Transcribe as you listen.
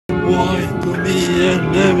Why to me and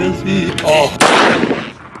never see? Oh!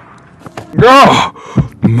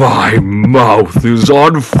 My mouth is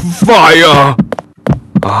on fire!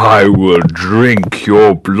 I will drink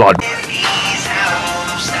your blood.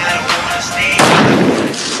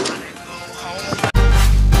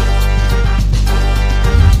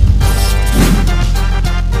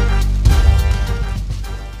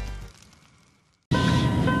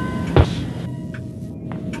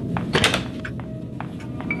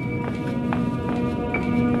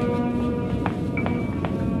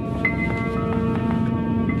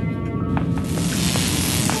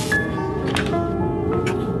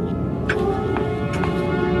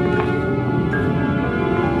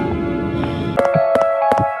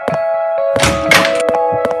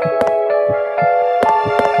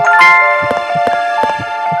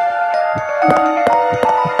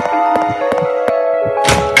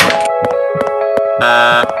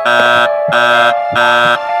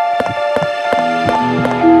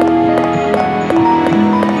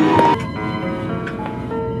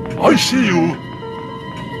 I see you.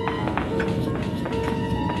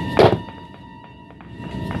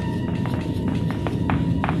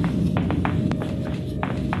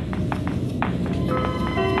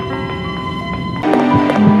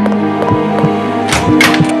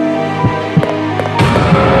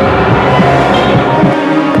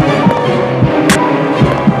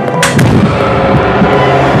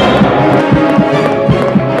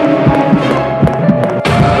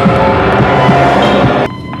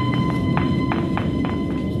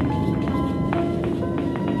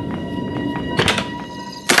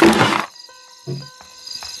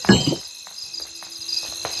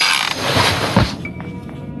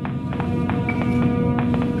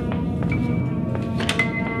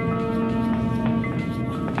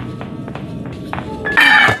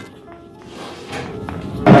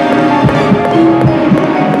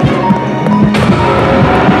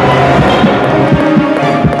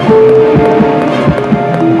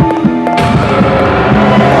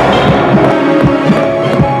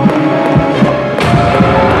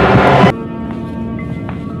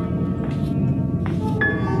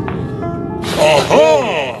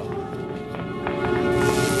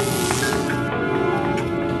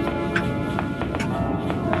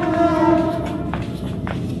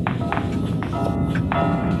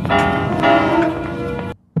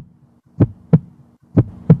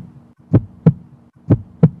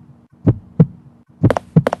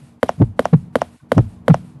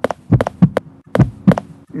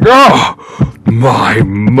 My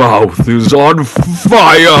mouth is on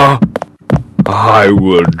fire! I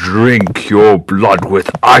will drink your blood with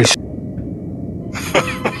ice.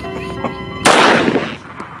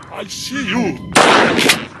 I see you!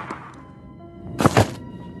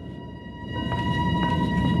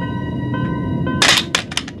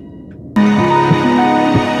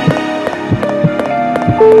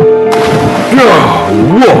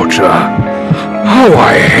 Water! How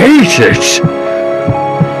I hate it!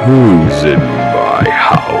 Who's in my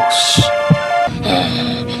house?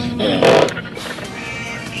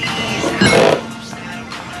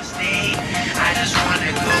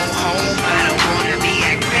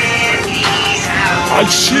 I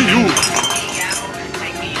see you!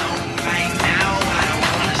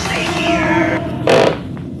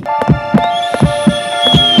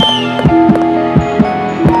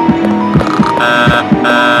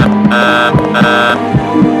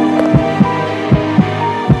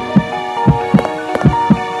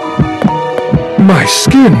 My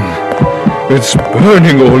skin! It's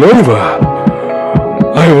burning all over!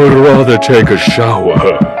 I would rather take a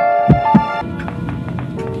shower.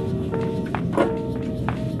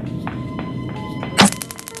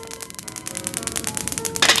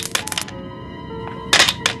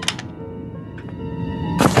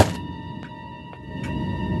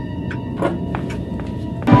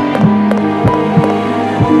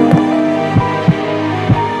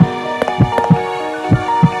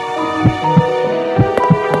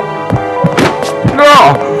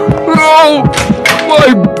 No!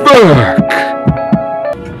 My back!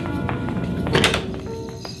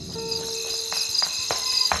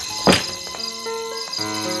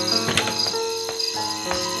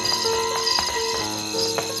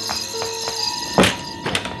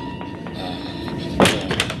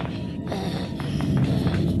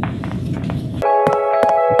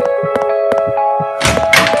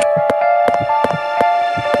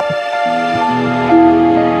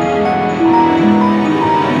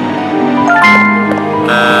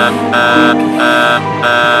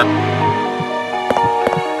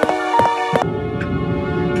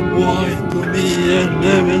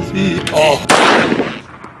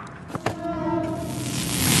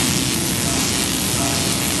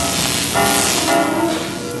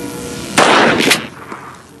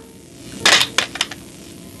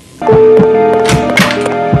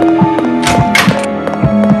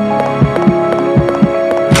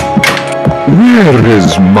 Where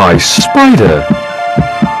is my spider?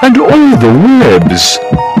 And all the webs?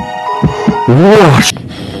 What?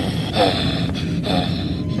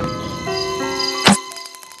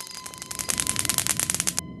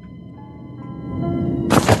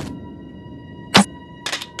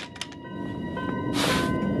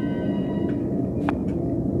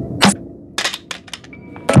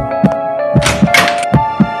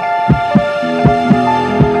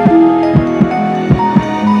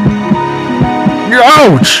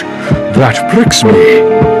 Ouch! That pricks me.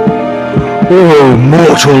 Oh,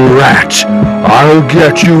 mortal rat! I'll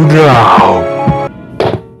get you now!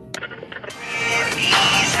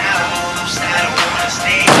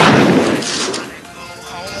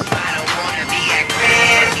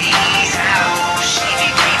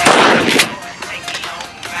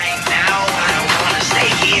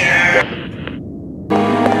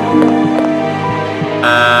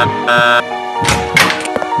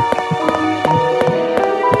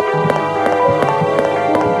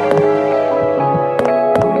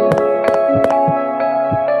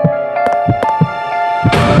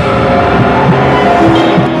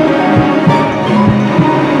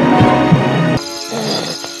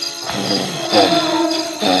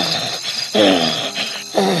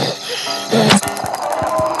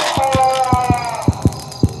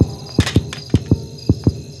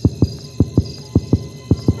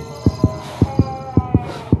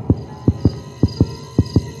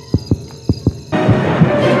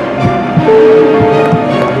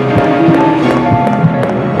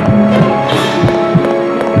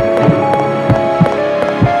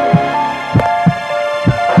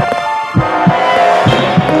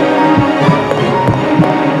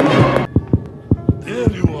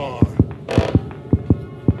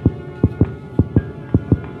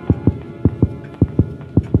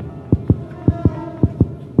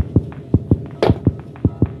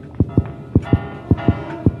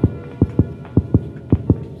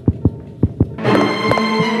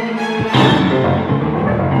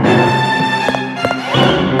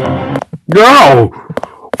 Ow!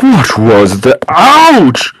 What was the...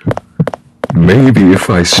 Ouch! Maybe if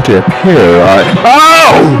I step here,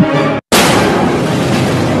 Ow!